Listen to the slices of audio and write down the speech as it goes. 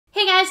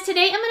guys,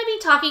 today I'm going to be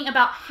talking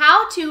about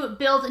how to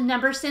build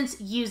number sense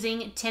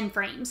using 10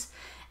 frames.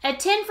 A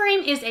 10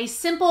 frame is a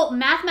simple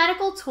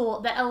mathematical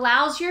tool that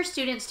allows your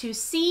students to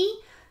see,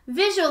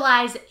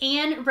 visualize,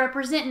 and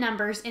represent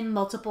numbers in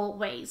multiple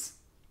ways.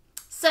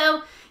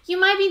 So you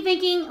might be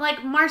thinking,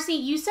 like, Marcy,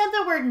 you said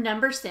the word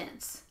number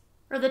sense,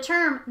 or the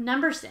term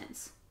number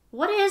sense.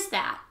 What is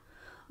that?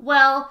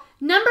 Well,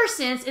 number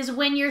sense is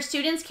when your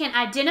students can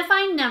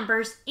identify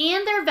numbers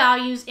and their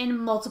values in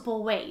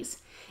multiple ways.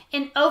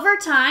 And over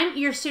time,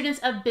 your students'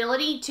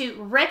 ability to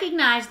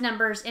recognize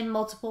numbers in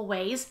multiple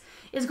ways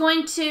is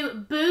going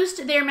to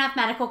boost their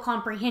mathematical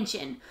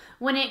comprehension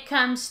when it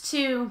comes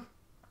to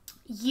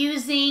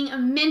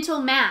using mental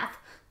math,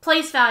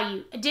 place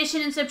value,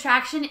 addition and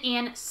subtraction,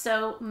 and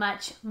so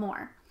much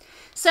more.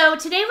 So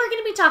today we're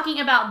going to be talking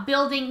about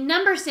building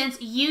number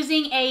sense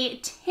using a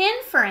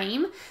 10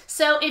 frame.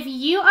 So if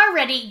you are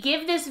ready,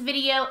 give this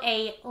video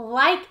a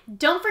like.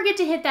 Don't forget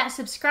to hit that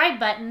subscribe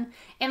button,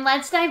 and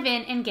let's dive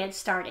in and get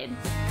started.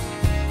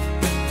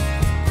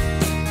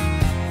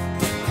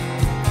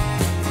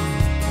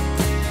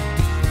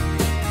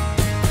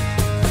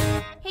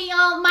 Hey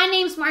y'all, my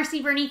name's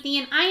𝗕𝗃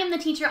and I am the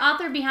teacher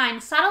author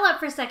behind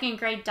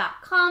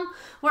𝗧𝗪𝗲,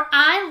 where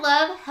I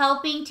love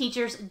helping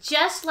teachers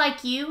just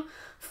like you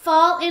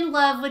fall in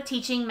love with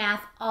teaching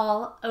math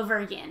all over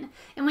again.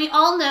 And we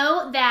all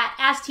know that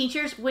as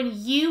teachers, when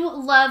you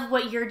love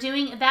what you're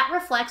doing, that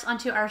reflects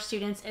onto our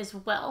students as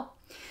well.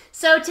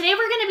 So today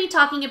we're going to be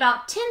talking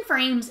about 10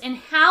 frames and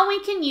how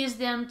we can use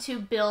them to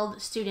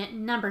build student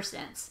number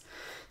sense.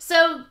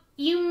 So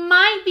you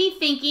might be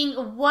thinking,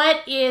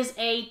 what is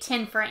a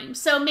 10 frame?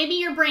 So maybe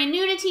you're brand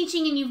new to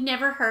teaching and you've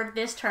never heard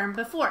this term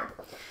before.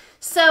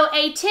 So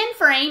a 10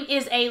 frame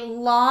is a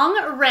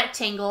long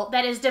rectangle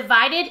that is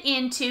divided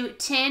into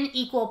 10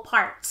 equal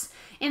parts.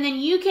 And then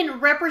you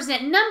can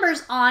represent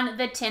numbers on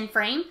the 10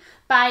 frame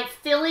by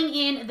filling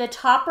in the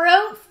top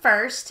row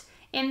first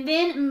and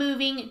then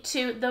moving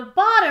to the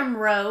bottom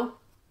row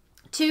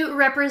to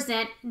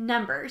represent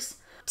numbers.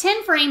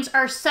 10 frames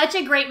are such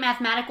a great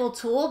mathematical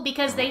tool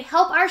because they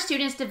help our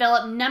students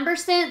develop number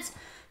sense,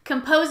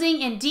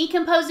 composing and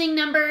decomposing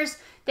numbers.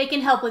 They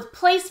can help with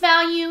place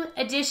value,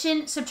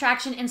 addition,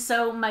 subtraction, and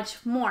so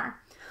much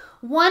more.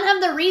 One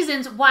of the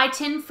reasons why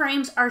 10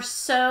 frames are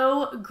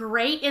so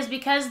great is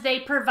because they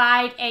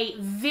provide a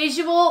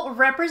visual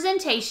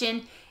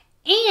representation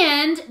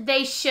and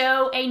they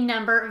show a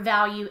number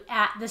value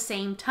at the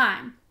same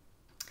time.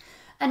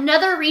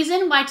 Another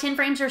reason why 10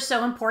 frames are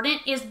so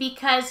important is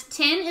because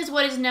 10 is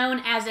what is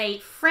known as a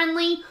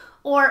friendly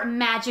or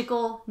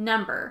magical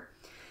number.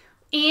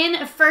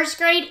 In first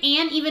grade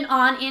and even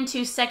on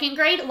into second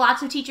grade,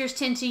 lots of teachers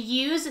tend to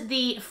use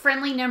the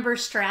friendly number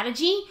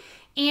strategy,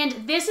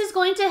 and this is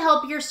going to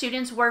help your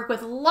students work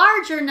with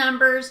larger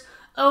numbers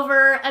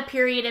over a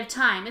period of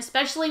time,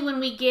 especially when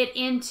we get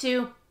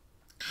into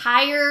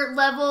higher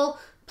level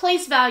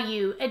place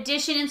value,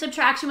 addition and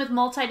subtraction with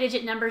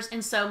multi-digit numbers,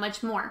 and so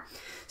much more.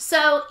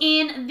 So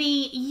in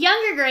the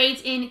younger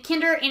grades, in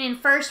kinder and in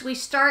first, we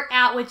start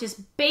out with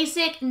just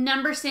basic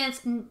number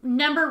sense,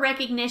 number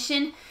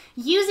recognition,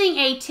 using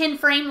a 10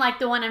 frame like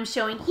the one I'm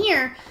showing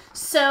here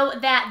so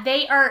that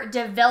they are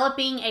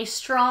developing a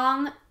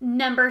strong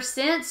number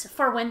sense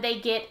for when they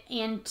get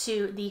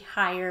into the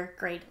higher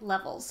grade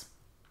levels.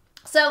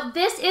 So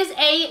this is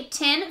a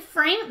 10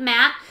 frame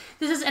mat.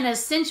 This is an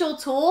essential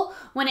tool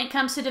when it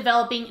comes to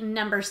developing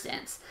number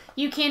sense.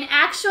 You can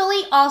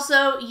actually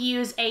also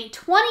use a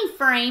 20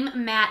 frame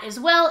mat as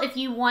well if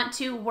you want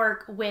to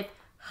work with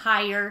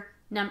higher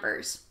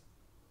numbers.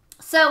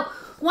 So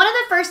one of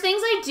the first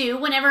things I do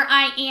whenever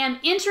I am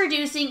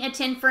introducing a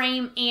 10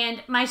 frame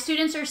and my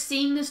students are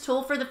seeing this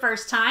tool for the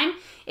first time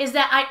is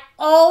that I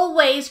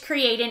always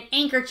create an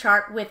anchor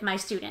chart with my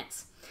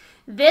students.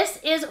 This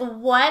is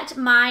what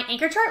my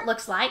anchor chart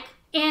looks like.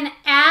 And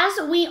as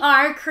we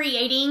are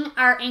creating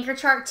our anchor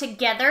chart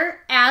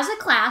together as a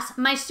class,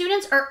 my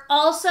students are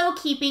also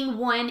keeping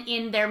one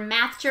in their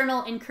math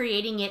journal and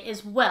creating it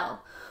as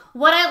well.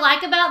 What I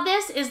like about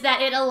this is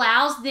that it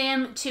allows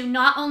them to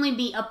not only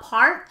be a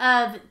part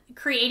of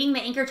creating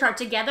the anchor chart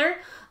together,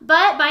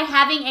 but by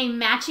having a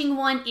matching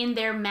one in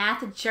their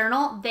math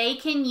journal, they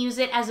can use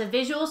it as a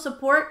visual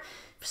support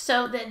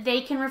so that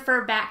they can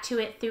refer back to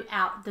it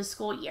throughout the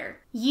school year.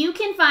 You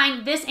can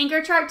find this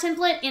anchor chart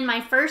template in my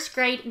first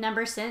grade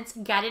number sense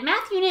guided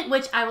math unit,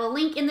 which I will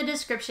link in the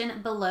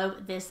description below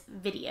this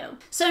video.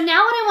 So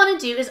now what I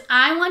want to do is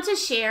I want to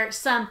share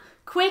some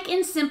quick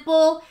and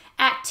simple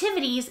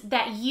activities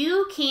that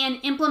you can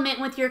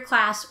implement with your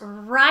class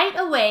right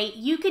away.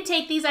 You could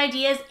take these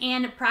ideas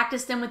and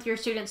practice them with your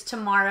students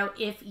tomorrow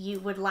if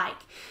you would like.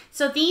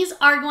 So these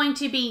are going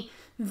to be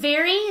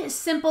very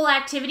simple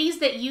activities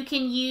that you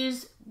can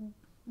use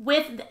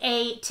with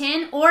a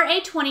 10 or a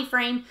 20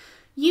 frame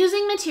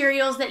using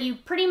materials that you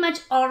pretty much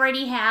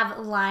already have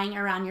lying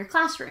around your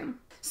classroom.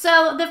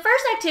 So the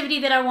first activity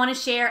that I want to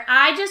share,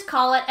 I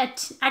call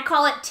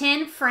it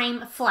 10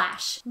 frame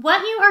flash.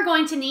 What you are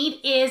going to need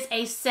is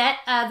a set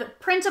of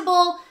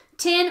printable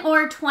 10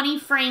 or 20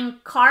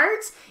 frame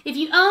cards. If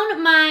you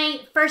own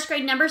my first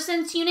grade number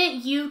sense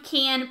unit, you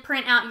can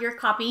print out your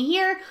copy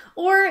here,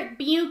 or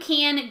you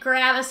can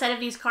grab a set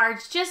of these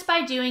cards just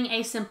by doing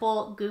a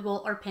simple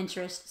Google or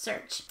Pinterest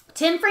search.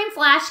 10 frame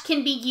flash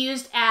can be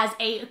used as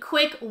a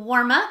quick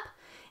warm-up.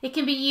 It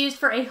can be used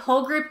for a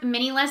whole group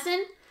mini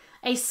lesson,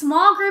 a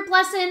small group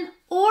lesson,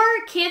 or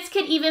kids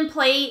could even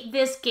play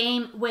this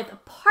game with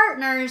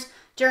partners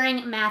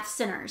during math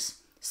centers.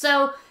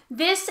 So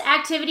this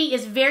activity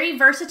is very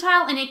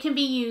versatile and it can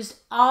be used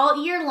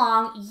all year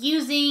long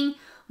using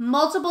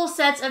multiple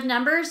sets of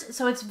numbers,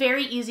 so it's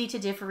very easy to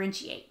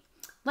differentiate.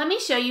 Let me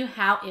show you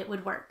how it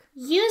would work.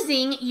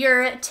 Using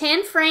your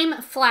 10 frame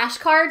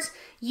flashcards,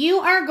 you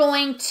are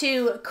going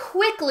to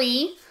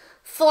quickly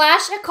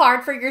flash a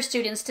card for your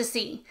students to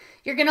see.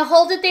 You're going to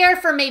hold it there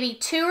for maybe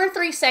 2 or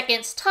 3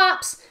 seconds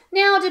tops.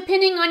 Now,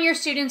 depending on your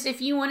students, if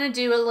you want to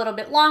do a little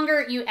bit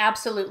longer, you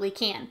absolutely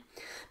can.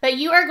 But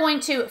you are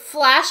going to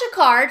flash a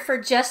card for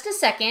just a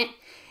second.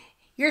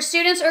 Your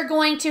students are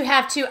going to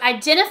have to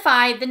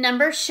identify the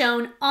number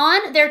shown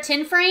on their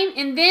 10 frame,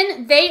 and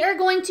then they are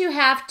going to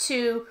have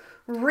to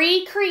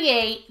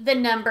recreate the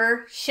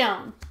number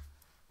shown.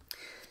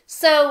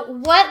 So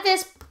what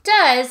this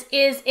does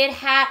is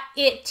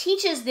it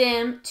teaches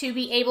them to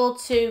be able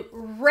to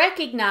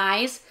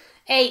recognize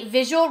a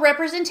visual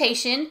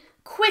representation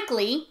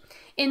quickly,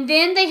 and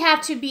then they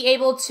have to be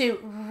able to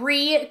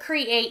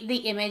recreate the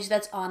image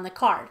that's on the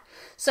card.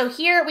 So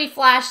here we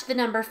flash the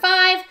number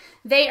 5.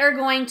 They are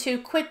going to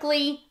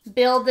quickly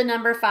build the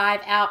number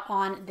 5 out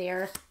on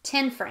their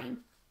 10 frame.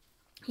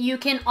 You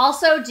can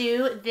also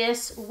do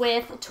this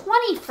with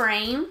 20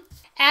 frame.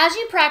 As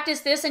you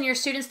practice this and your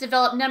students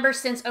develop number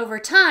sense over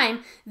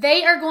time,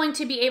 they are going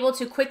to be able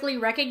to quickly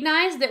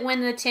recognize that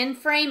when the 10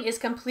 frame is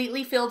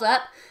completely filled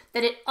up,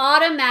 that it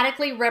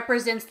automatically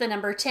represents the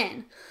number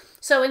 10.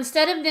 So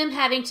instead of them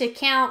having to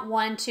count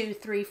 1, 2,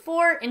 3,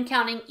 4 and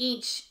counting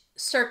each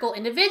circle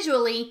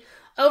individually,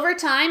 over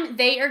time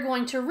they are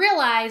going to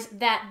realize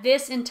that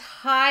this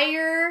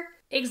entire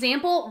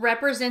example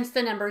represents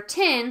the number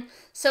 10,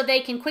 so they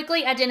can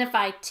quickly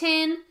identify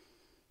 10,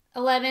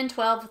 11,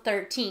 12,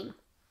 13.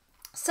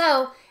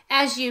 So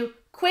as you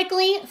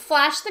quickly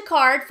flash the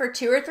card for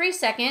 2 or 3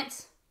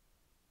 seconds,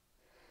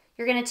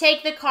 you're going to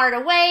take the card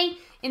away,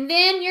 and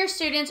then your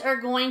students are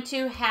going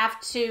to have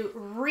to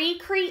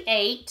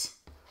recreate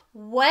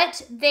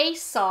what they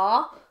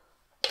saw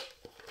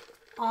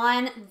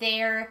on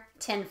their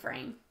 10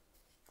 frame.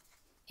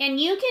 And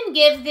you can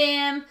give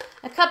them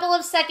a couple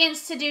of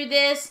seconds to do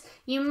this.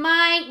 You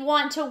might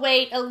want to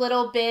wait a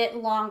little bit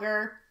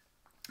longer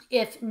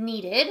if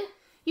needed.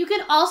 You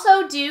can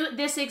also do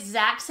this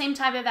exact same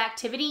type of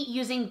activity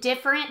using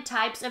different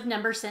types of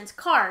number sense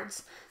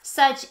cards,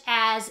 such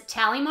as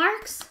tally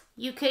marks.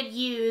 You could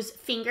use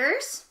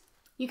fingers.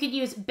 You could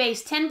use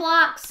base 10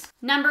 blocks,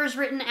 numbers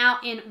written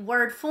out in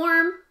word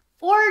form,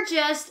 or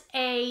just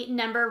a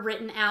number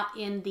written out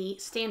in the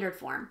standard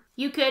form.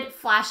 You could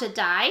flash a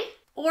die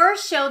or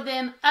show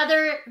them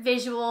other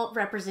visual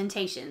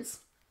representations.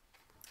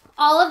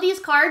 All of these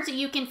cards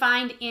you can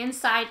find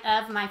inside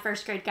of my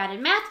first grade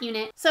guided math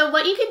unit. So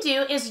what you could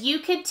do is you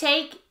could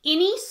take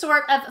any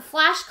sort of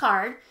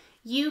flashcard,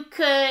 you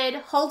could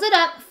hold it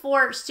up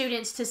for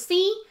students to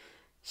see,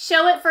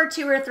 show it for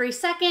 2 or 3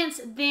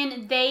 seconds,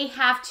 then they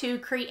have to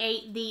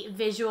create the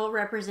visual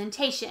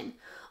representation.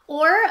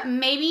 Or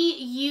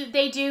maybe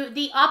they do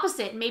the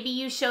opposite. Maybe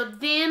you show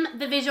them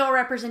the visual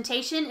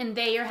representation and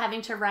they are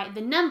having to write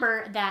the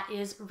number that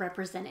is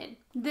represented.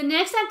 The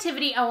next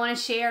activity I want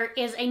to share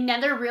is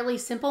another really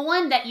simple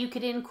one that you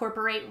could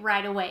incorporate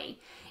right away.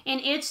 And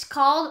it's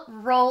called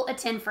Roll a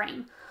 10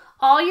 Frame.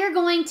 All you're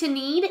going to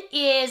need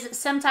is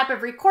some type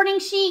of recording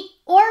sheet,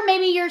 or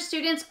maybe your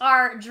students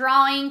are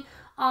drawing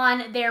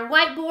on their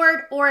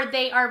whiteboard, or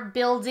they are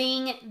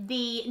building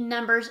the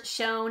numbers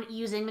shown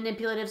using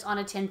manipulatives on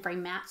a 10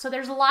 frame mat. So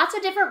there's lots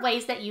of different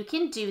ways that you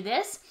can do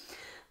this,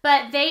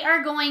 but they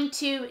are going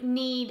to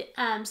need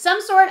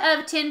some sort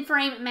of 10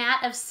 frame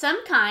mat of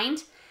some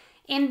kind,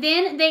 and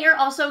then they are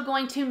also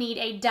going to need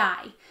a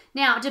die.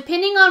 Now,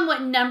 depending on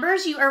what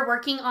numbers you are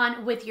working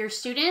on with your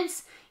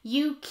students,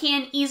 you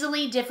can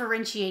easily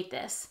differentiate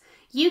this.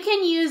 You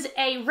can use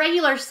a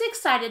regular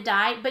 6-sided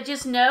die, but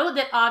just know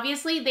that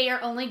obviously they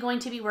are only going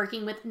to be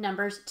working with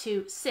numbers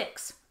 2,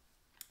 6.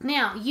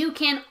 Now, you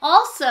can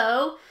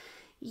also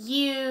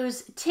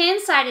use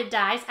 10-sided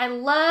dice. I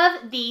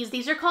love these.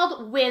 These are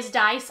called Whiz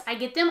dice. I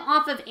get them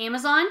off of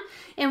Amazon,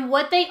 and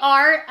what they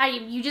are,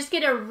 you just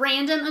get a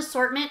random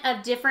assortment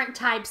of different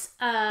types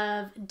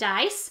of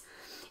dice,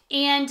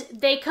 and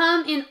they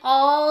come in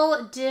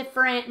all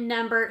different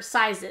number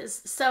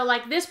sizes. So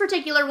like this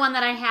particular one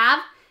that I have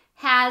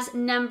has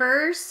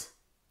numbers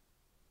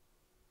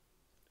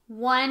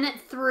 1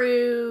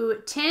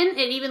 through 10.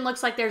 It even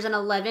looks like there's an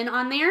 11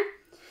 on there.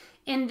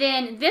 And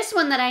then this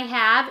one that I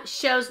have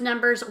shows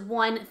numbers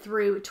 1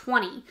 through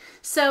 20.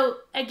 So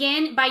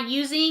again, by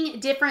using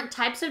different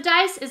types of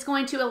dice is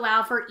going to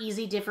allow for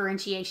easy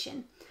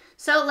differentiation.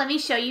 So let me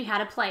show you how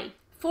to play.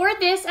 For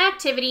this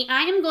activity,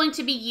 I am going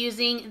to be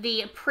using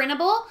the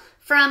printable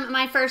from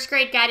my first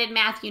grade guided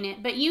math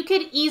unit, but you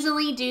could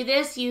easily do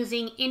this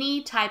using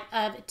any type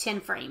of 10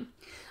 frame.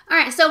 All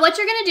right, so what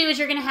you're going to do is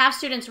you're going to have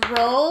students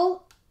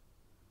roll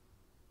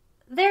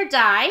their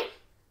die,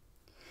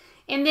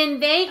 and then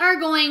they are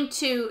going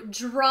to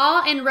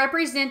draw and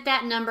represent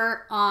that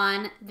number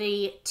on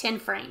the 10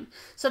 frame.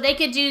 So they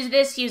could do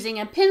this using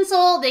a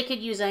pencil, they could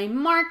use a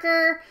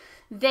marker,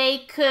 they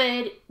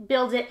could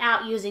build it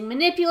out using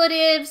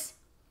manipulatives.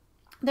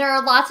 There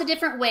are lots of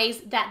different ways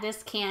that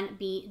this can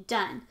be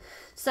done.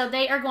 So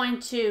they are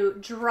going to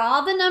draw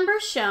the number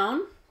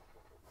shown.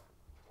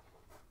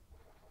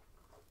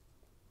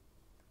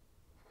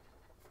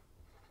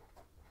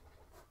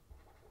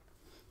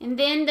 And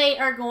then they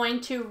are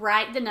going to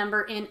write the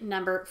number in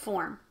number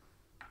form.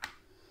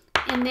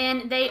 And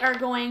then they are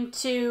going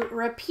to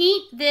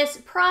repeat this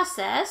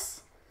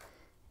process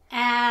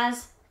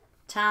as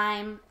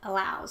time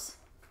allows.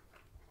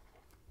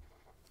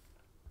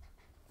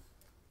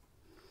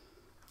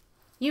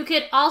 You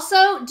could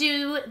also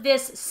do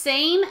this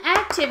same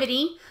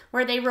activity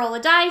where they roll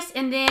a dice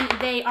and then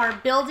they are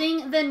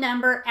building the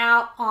number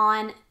out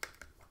on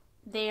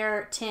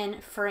their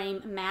 10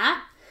 frame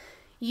mat.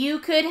 You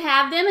could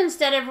have them,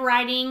 instead of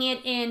writing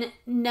it in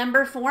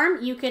number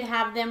form, you could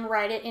have them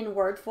write it in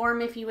word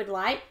form if you would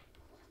like.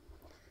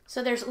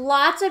 So there's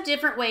lots of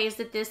different ways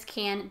that this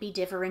can be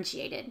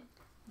differentiated.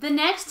 The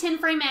next 10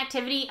 frame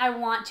activity I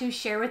want to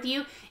share with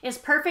you is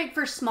perfect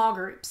for small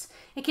groups.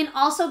 It can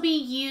also be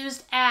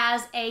used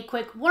as a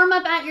quick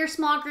warm-up at your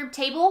small group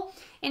table,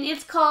 and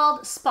it's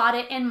called Spot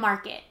It and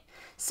Mark It.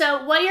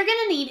 So what you're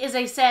going to need is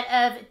a set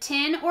of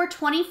 10 or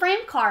 20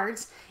 frame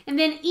cards, and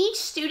then each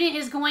student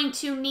is going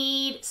to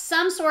need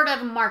some sort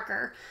of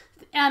marker.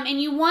 And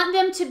you want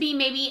them to be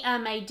maybe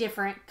a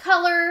different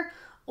color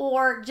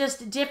or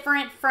just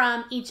different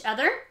from each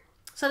other,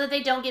 so that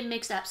they don't get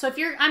mixed up. So if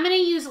I'm going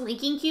to use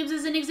linking cubes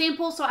as an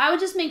example, so I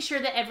would just make sure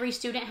that every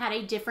student had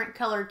a different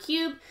colored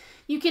cube.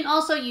 You can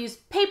also use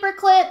paper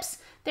clips.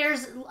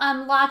 There's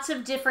lots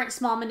of different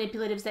small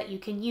manipulatives that you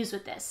can use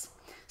with this.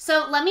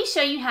 So let me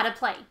show you how to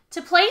play.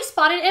 To play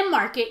Spot It and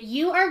Mark It,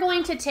 you are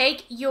going to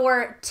take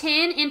your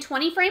 10 and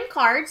 20 frame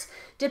cards.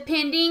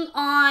 Depending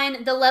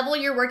on the level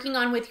you're working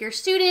on with your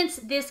students,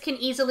 this can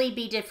easily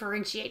be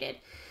differentiated.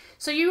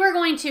 So you are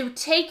going to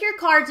take your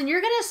cards and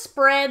you're going to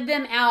spread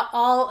them out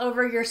all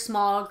over your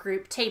small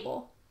group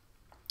table.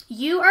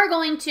 You are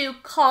going to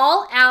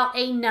call out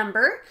a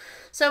number.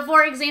 So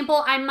for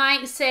example, I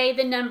might say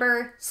the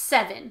number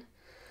 7.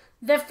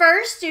 The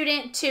first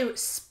student to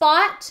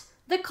spot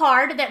the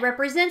card that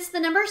represents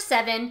the number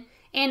 7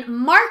 and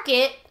mark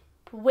it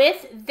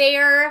with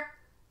their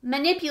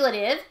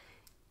manipulative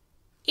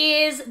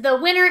is the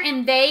winner,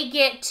 and they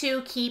get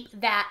to keep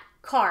that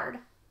card.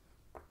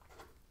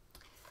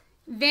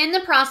 Then the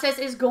process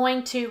is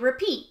going to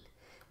repeat.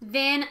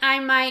 Then I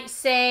might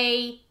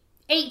say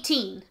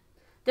 18.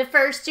 The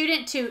first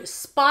student to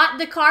spot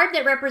the card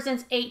that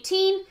represents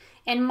 18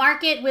 and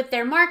mark it with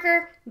their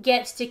marker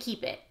gets to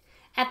keep it.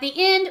 At the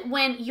end,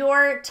 when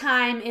your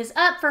time is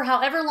up for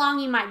however long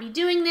you might be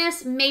doing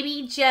this,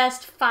 maybe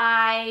just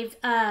five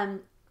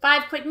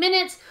quick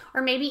minutes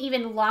or maybe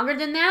even longer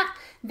than that,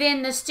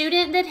 then the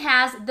student that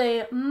has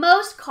the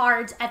most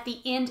cards at the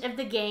end of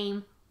the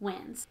game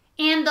wins.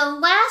 And the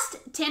last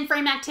 10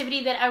 frame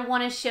activity that I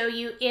want to show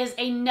you is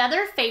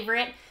another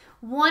favorite.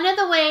 One of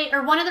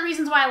the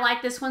reasons why I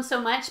like this one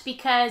so much,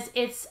 because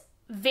it's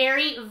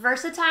very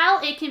versatile.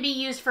 It can be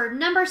used for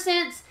number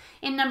sense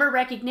and number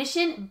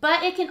recognition,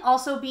 but it can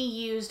also be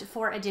used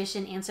for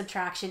addition and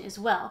subtraction as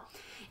well.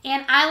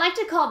 And I like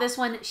to call this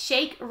one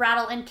Shake,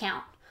 Rattle, and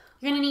Count.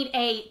 You're going to need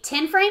a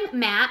 10 frame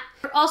mat.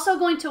 You're also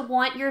going to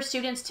want your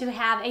students to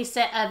have a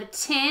set of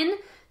 10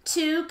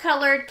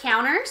 two-colored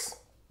counters.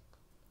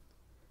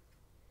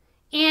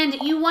 And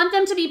you want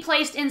them to be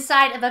placed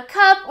inside of a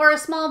cup or a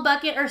small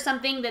bucket or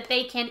something that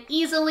they can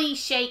easily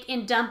shake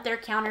and dump their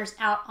counters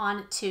out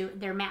onto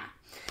their mat.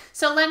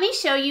 So let me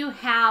show you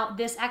how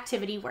this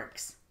activity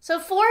works. So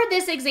for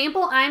this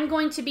example, I'm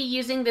going to be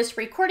using this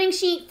recording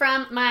sheet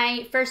from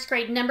my first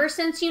grade number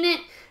sense unit.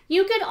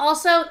 You could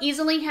also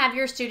easily have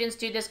your students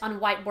do this on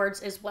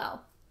whiteboards as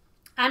well.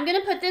 I'm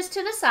going to put this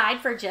to the side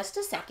for just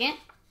a second.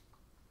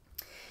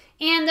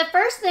 And the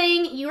first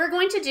thing you are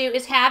going to do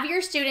is have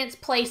your students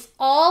place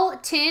all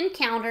 10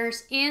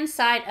 counters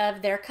inside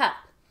of their cup.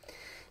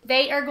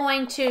 They are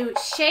going to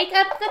shake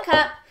up the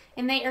cup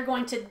and they are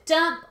going to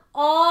dump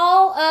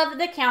all of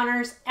the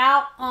counters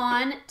out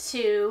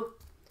onto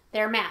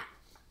their mat.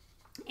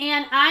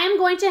 And I am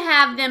going to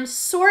have them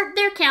sort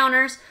their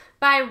counters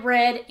by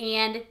red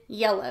and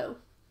yellow.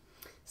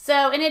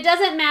 So, and it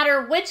doesn't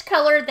matter which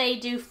color they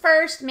do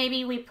first.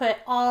 Maybe we put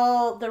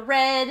all the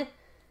red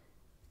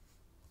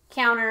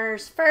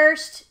counters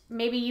first.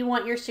 Maybe you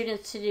want your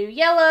students to do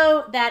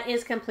yellow. That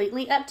is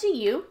completely up to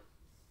you.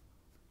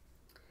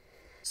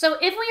 So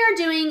if we are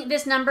doing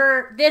this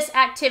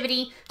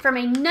activity from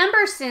a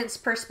number sense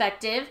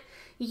perspective,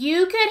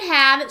 you could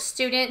have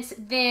students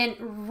then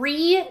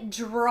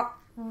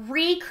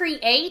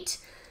recreate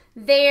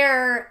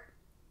their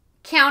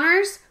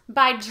counters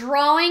by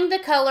drawing the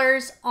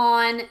colors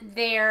on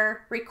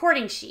their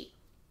recording sheet.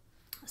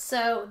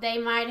 So they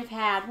might have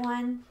had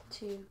 1,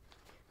 2,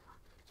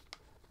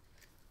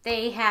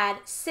 they had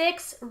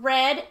 6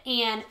 red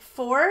and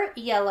 4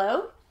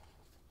 yellow.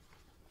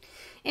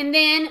 And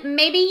then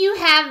maybe you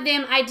have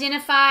them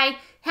identify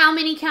how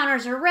many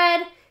counters are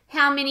red,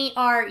 how many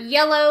are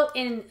yellow,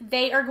 and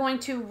they are going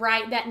to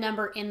write that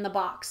number in the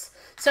box.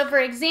 So for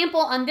example,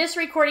 on this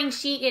recording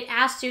sheet, it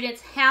asks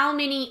students how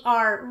many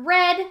are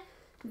red,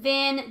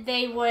 then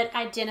they would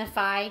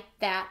identify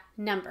that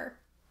number.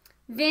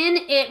 Then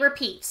it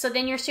repeats. So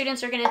then your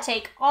students are going to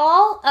take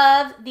all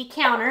of the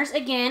counters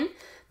again,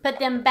 put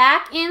them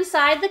back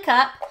inside the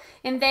cup,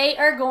 and they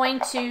are going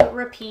to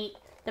repeat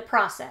the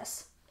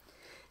process.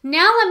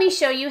 Now let me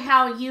show you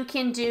how you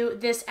can do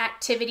this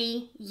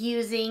activity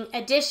using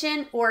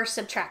addition or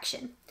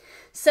subtraction.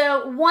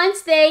 So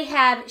once they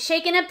have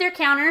shaken up their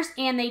counters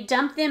and they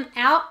dump them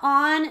out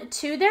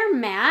onto their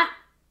mat,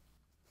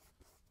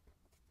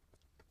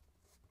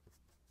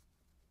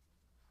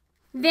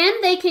 then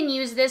they can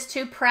use this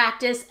to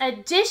practice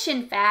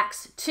addition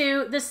facts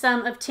to the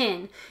sum of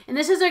 10. And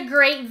this is a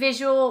great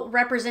visual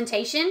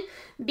representation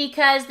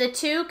because the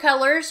two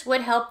colors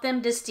would help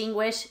them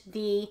distinguish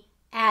the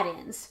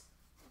add-ins.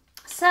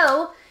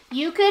 So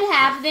you could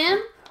have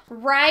them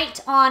write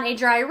on a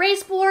dry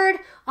erase board,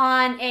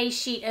 on a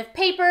sheet of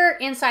paper,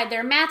 inside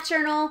their math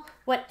journal,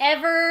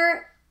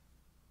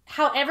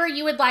 however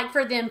you would like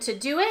for them to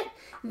do it.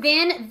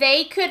 Then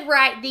they could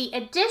write the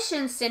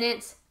addition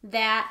sentence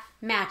that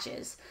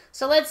matches.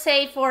 So let's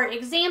say, for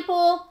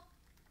example,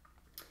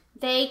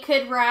 they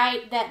could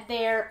write that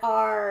there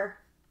are,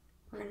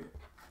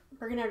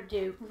 we're gonna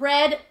do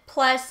red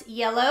plus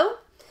yellow.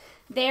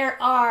 There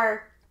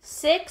are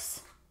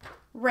 6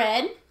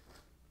 red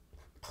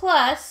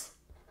plus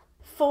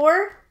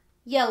 4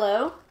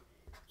 yellow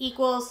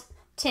equals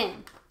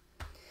 10.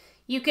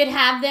 You could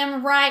have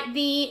them write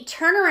the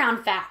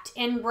turnaround fact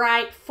and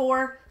write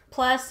 4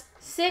 plus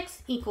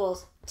 6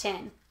 equals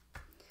 10.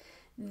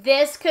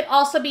 This could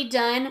also be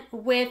done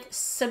with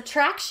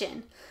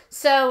subtraction.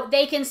 So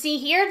they can see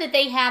here that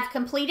they have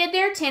completed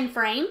their 10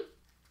 frame.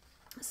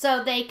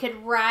 So they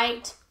could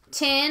write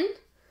 10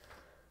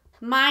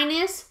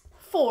 minus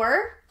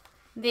 4.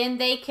 Then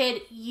they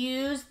could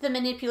use the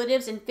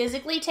manipulatives and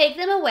physically take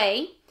them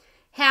away.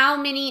 How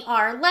many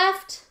are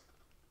left?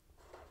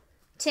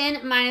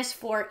 10 minus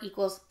 4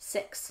 equals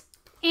 6.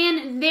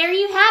 And there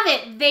you have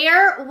it.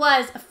 There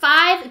was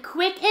 5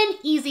 quick and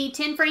easy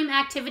 10-frame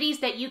activities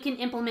that you can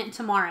implement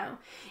tomorrow.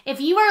 If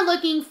you are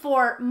looking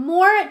for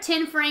more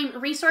 10-frame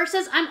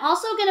resources, I'm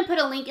also going to put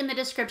a link in the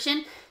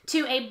description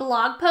to a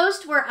blog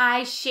post where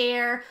I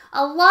share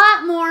a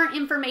lot more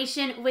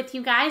information with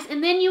you guys.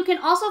 And then you can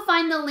also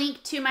find the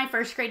link to my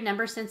first grade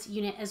number sense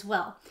unit as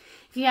well.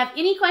 If you have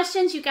any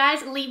questions, you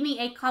guys leave me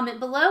a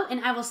comment below,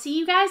 and I will see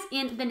you guys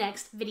in the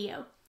next video.